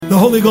The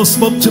Holy Ghost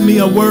spoke to me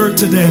a word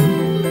today.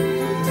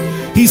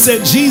 He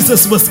said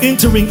Jesus was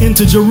entering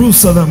into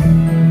Jerusalem.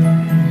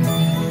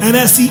 And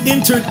as he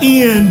entered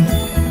in,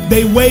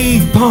 they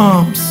waved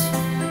palms.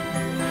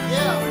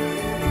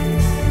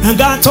 And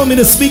God told me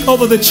to speak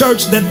over the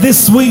church that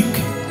this week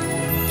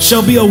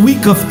shall be a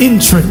week of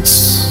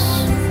entrance.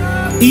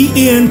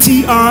 Entrance.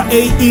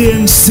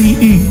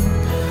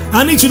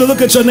 I need you to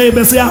look at your neighbor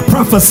and say, I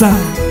prophesy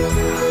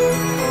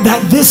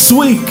that this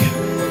week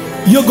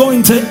you're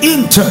going to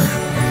enter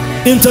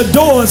into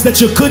doors that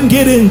you couldn't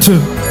get into.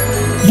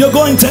 You're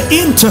going to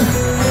enter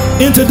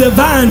into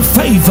divine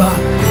favor.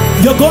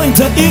 You're going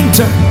to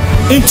enter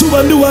into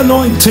a new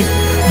anointing.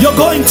 You're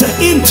going to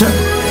enter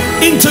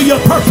into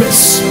your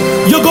purpose.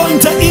 You're going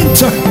to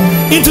enter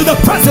into the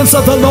presence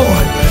of the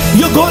Lord.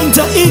 You're going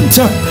to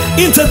enter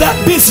into that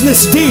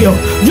business deal.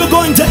 You're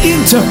going to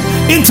enter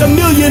into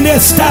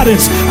millionaire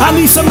status. I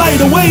need somebody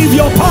to wave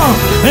your palm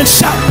and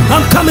shout,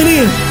 I'm coming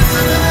in.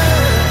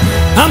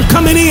 I'm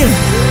coming in.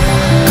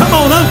 Come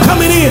on, I'm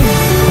coming in.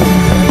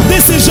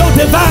 This is your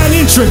divine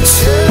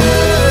entrance.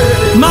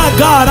 My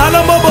God,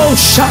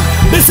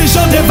 this is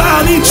your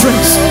divine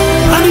entrance.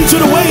 I need you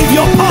to wave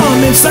your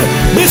palm and say,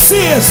 this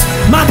is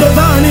my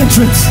divine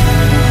entrance.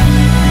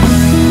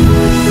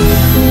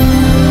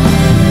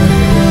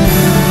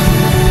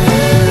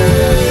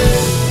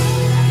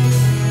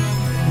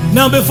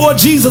 Now, before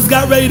Jesus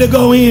got ready to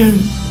go in,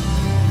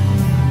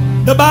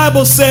 the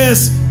Bible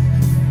says,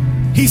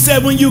 he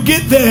said, when you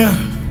get there,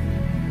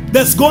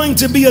 there's going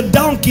to be a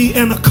donkey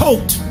and a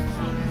colt.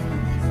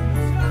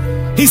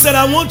 He said,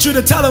 I want you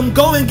to tell him,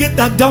 go and get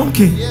that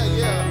donkey.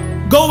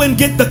 Go and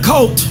get the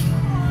colt.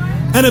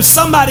 And if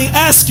somebody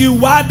asks you,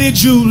 why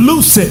did you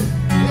loose it?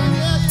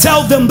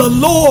 Tell them the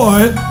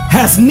Lord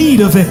has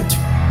need of it.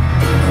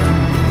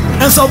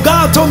 And so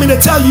God told me to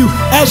tell you,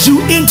 as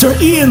you enter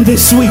in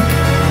this week,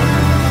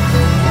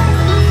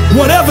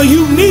 whatever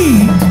you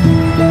need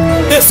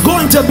is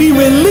going to be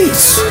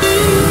released.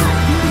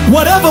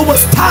 Whatever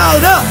was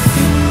tied up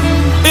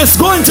is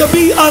going to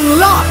be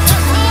unlocked.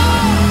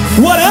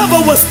 Whatever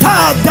was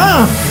tied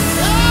down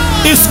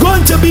is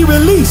going to be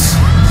released.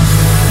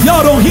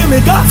 Y'all don't hear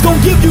me. God's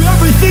going to give you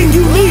everything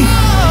you need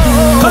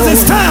because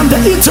it's time to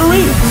enter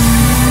in.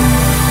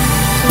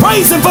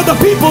 Praise him for the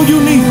people you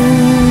need.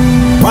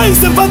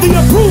 Praise him for the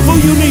approval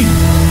you need.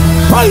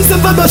 Praise him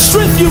for the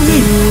strength you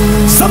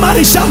need.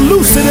 Somebody shout,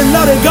 loose it and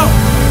let it go.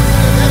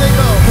 Let it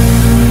go.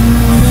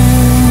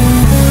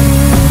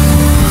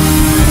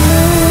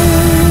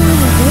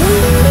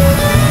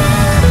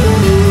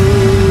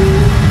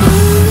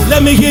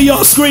 Let me hear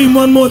y'all scream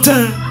one more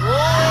time.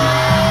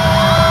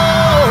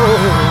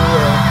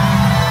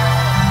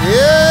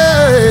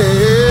 Yeah.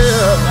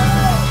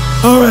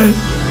 All right.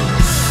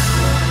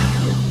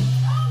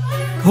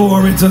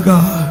 Glory to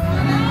God.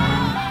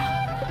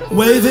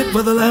 Wave it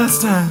for the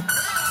last time.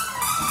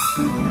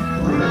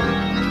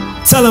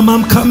 Tell him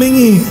I'm coming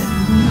in.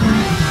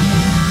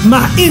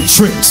 My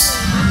entrance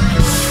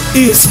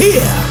is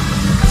here.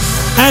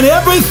 And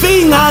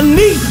everything I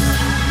need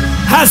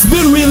has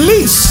been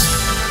released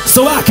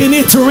so I can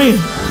enter in.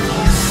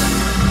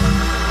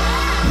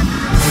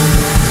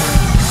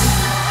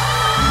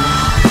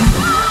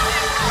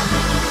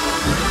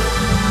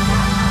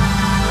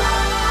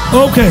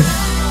 Okay.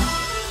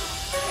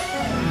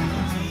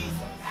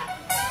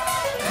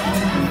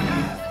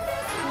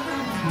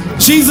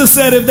 Jesus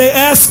said, if they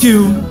ask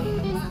you,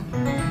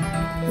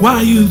 why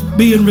are you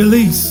being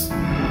released?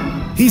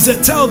 He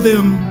said, tell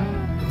them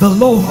the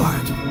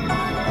Lord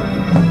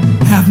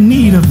have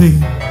need of thee.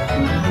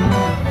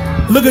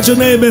 Look at your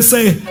neighbor and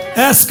say,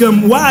 ask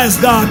him, why is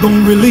God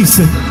going to release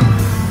it?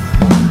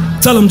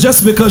 Tell him,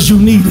 just because you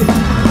need it.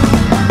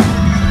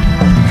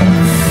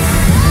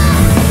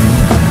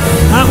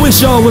 I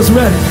wish y'all was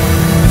ready.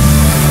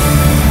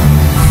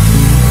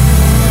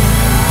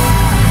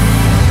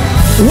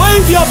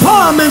 Wave your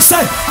palm and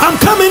say, I'm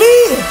coming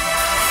in.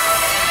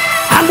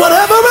 And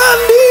whatever I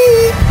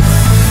need,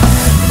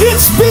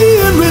 it's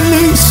being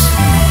released.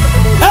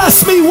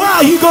 Ask me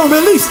why you gonna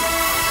release it.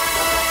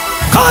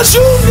 Cause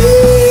you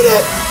need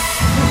it.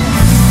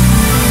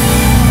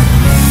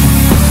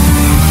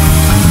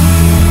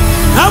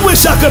 I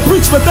wish I could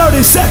preach for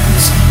 30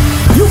 seconds.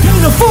 You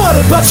can't afford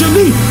it, but you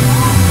need it.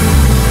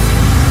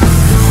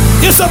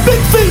 It's a big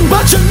thing,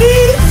 but you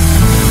need it.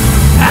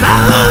 And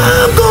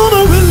I'm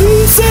gonna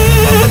release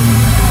it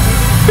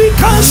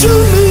because you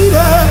need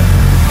it.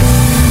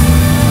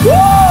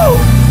 Woo!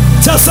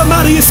 Tell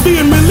somebody it's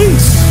being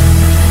released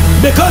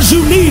because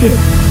you need it.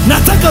 Now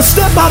take a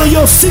step out of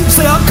your seat and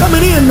say, I'm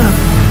coming in now.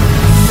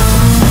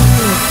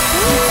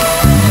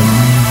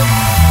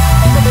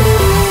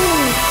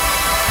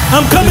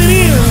 I'm coming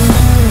in.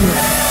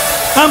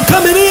 I'm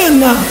coming in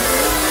now.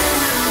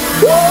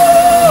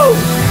 Woo!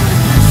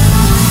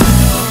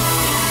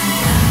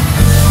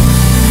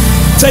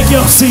 Take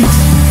your seat.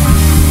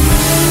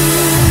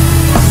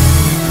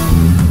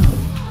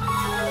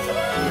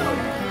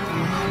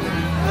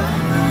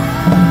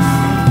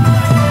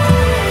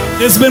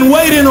 It's been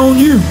waiting on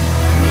you.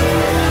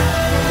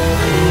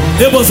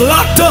 It was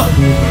locked up.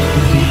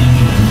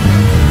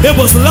 It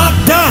was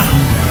locked down.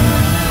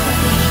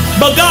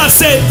 But God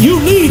said, you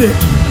need it.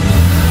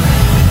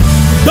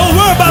 Don't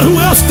worry about who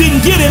else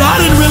didn't get it. I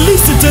didn't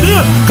release it to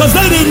them because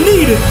they didn't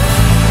need it.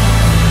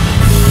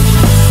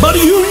 But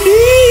you need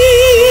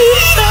it.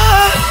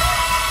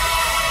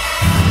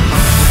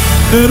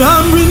 And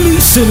I'm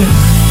releasing it.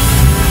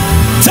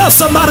 Tell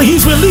somebody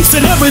he's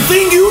releasing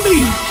everything you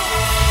need.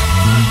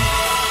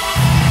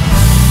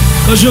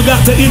 Because you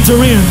got to enter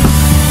in.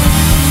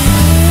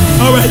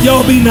 All right,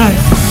 y'all be nice.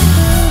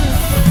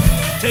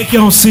 Take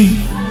your seat.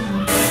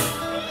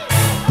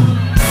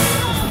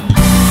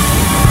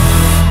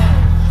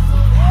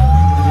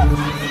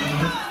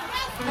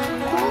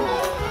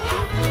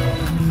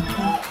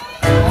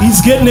 He's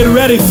getting it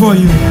ready for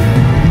you.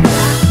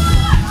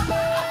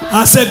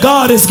 I said,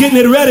 God is getting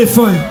it ready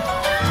for you.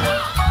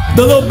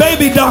 The little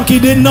baby donkey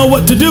didn't know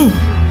what to do.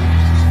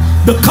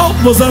 The colt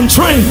was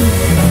untrained.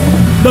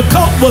 The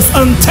colt was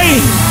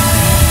untamed.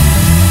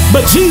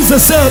 But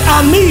Jesus said,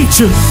 I need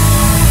you.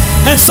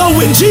 And so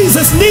when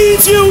Jesus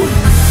needs you,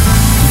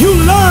 you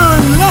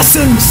learn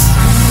lessons.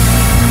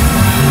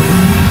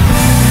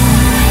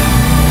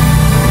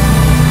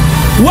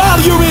 While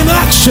you're in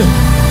action,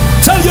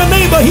 tell your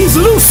neighbor he's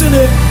loosing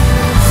it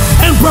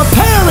and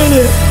preparing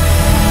it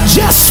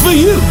just for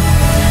you.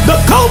 The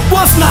colt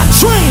was not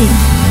trained.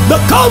 The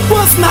colt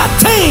was not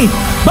tamed.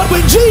 But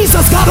when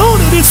Jesus got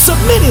on it, it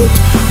submitted.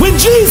 When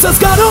Jesus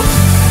got on,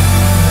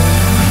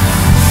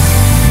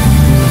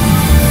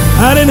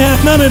 I didn't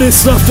have none of this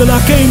stuff till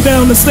I came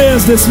down the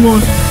stairs this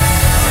morning.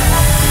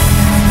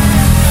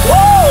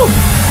 Woo!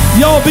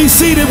 Y'all be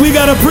seated. We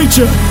got a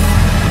preacher.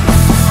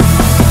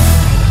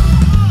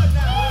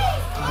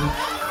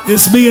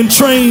 It's being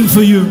trained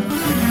for you.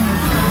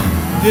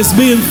 It's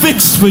being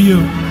fixed for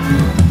you.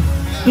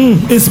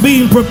 It's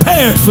being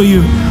prepared for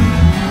you.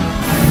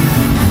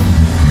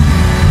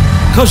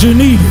 Because you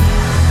need it.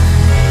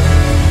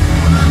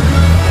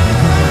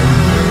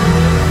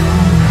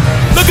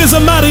 Look at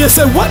somebody and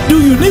say, what do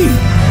you need?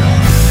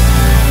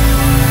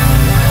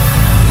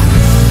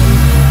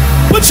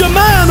 Put your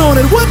mind on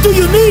it. What do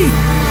you need?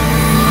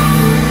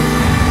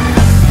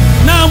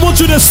 Now I want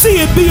you to see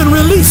it being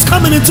released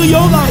coming into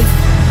your life.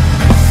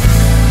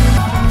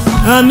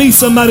 I need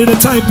somebody to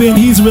type in,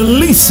 he's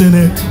releasing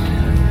it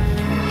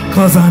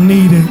because I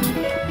need it.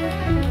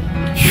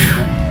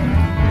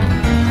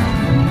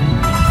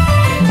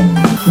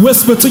 Whew.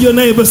 Whisper to your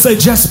neighbor, say,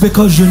 just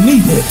because you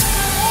need it.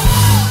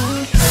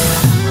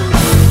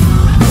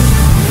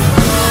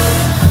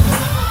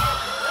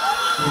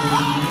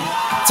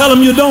 Tell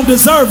them you don't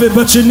deserve it,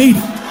 but you need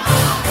it.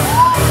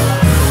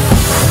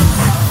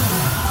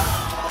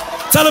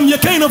 Tell them you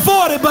can't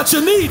afford it, but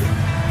you need it.